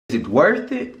Is it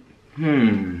worth it?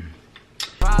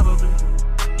 Probably.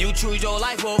 You choose your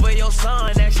life over your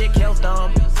son, that shit killed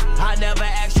them. I never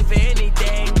asked you for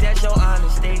anything, that's your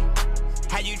honesty.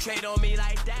 How you trade on me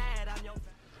like that? I'm your...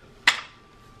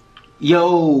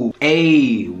 Yo,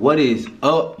 hey, what is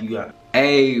up, you guys?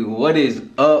 Hey, what is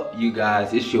up, you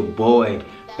guys? It's your boy,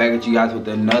 back at you guys with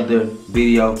another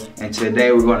video. And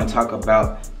today we're going to talk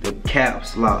about the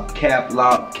cap lock,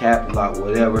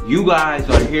 whatever. You guys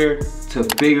are here to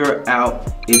figure out,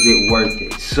 is it worth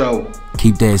it? So,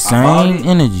 keep that same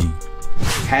energy.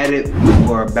 Had it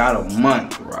for about a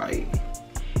month, right?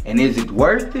 And is it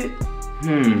worth it?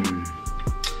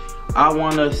 I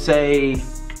want to say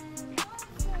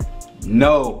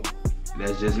no.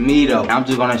 That's just me though. I'm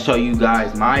just gonna show you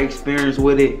guys my experience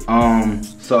with it.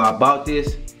 So I bought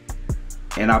this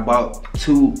and I bought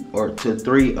 2 to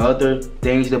 3 other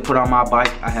things to put on my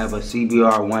bike. I have a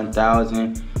CBR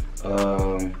 1000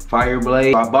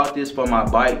 Fireblade. I bought this for my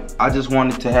bike. I just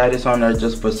wanted to have this on there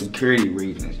just for security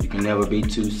reasons. You can never be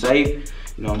too safe.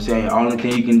 You know what I'm saying? The only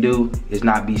thing you can do is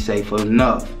not be safe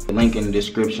enough. Link in the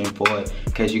description for it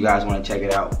in case you guys want to check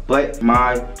it out. But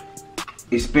my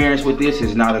experience with this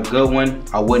is not a good one.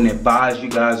 I wouldn't advise you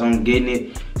guys on getting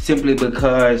it simply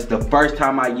because the first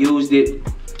time I used it,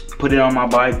 put it on my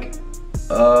bike,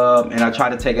 and I tried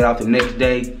to take it off the next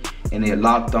day and it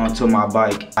locked onto my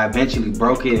bike. I eventually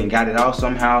broke it and got it out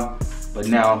somehow, but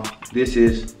now this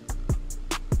is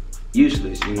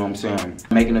useless, you know what I'm saying?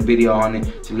 I'm making a video on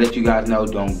it to let you guys know,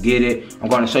 don't get it. I'm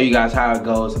going to show you guys how it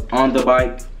goes on the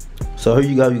bike. So here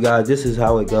you go, you guys. This is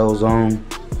how it goes on.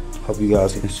 Hope you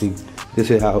guys can see. This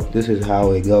is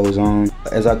how it goes on.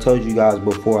 As I told you guys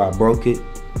before, I broke it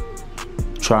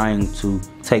trying to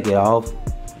take it off,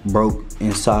 broke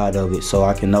inside of it, so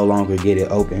I can no longer get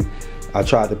it open. I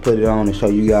tried to put it on and show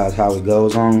you guys how it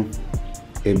goes on.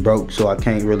 It broke, so I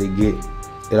can't really get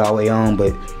it all the way on,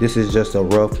 but this is just a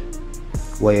rough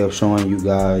way of showing you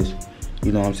guys,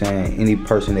 you know what I'm saying, any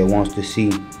person that wants to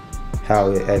see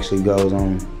how it actually goes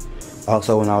on.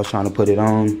 Also, when I was trying to put it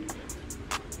on,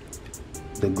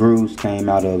 the grooves came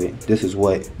out of it. This is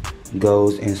what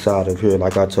goes inside of here.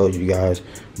 Like I told you guys,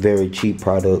 very cheap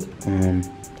product, and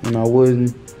I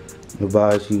wouldn't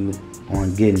advise you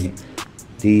on getting it.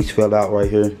 These fell out right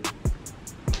here,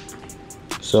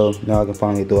 so now I can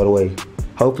finally throw it away.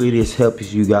 Hopefully this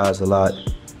helps you guys a lot.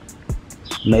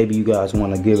 Maybe you guys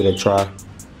want to give it a try,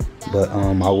 but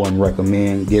I wouldn't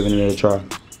recommend giving it a try.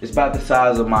 It's about the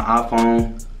size of my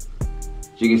iPhone.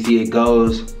 As you can see, it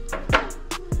goes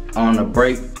on the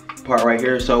brake part right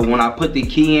here. So when I put the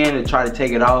key in to try to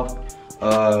take it off,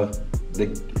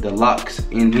 the locks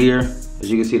in here,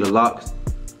 as you can see, the locks,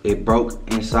 it broke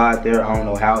inside there. I don't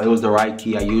know how. It was the right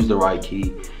key. I used the right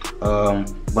key.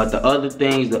 But the other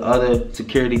things, the other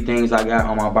security things I got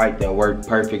on my bike that work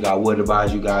perfect, I would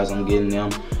advise you guys on getting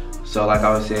them. So like I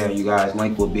was saying, you guys,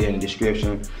 link will be in the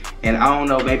description. And I don't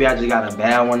know, maybe I just got a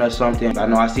bad one or something. I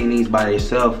know I seen these by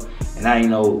themselves, and I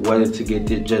didn't know whether to get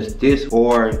just this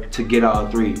or to get all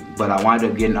 3. But I wound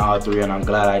up getting all 3, and I'm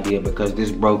glad I did because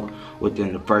this broke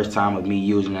within the first time of me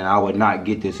using it. I would not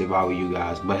get this if I were you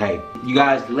guys. But hey, you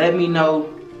guys, let me know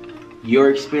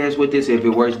your experience with this, if it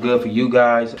works good for you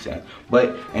guys.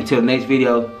 But until next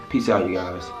video, peace out, you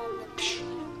guys.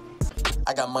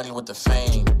 I got money with the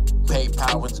fame,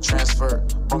 PayPal with the transfer,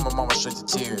 brought my mama straight to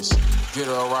tears. Get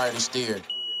her a ride and steered.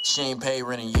 She ain't paid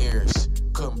rent in years,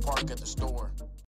 couldn't park at the store.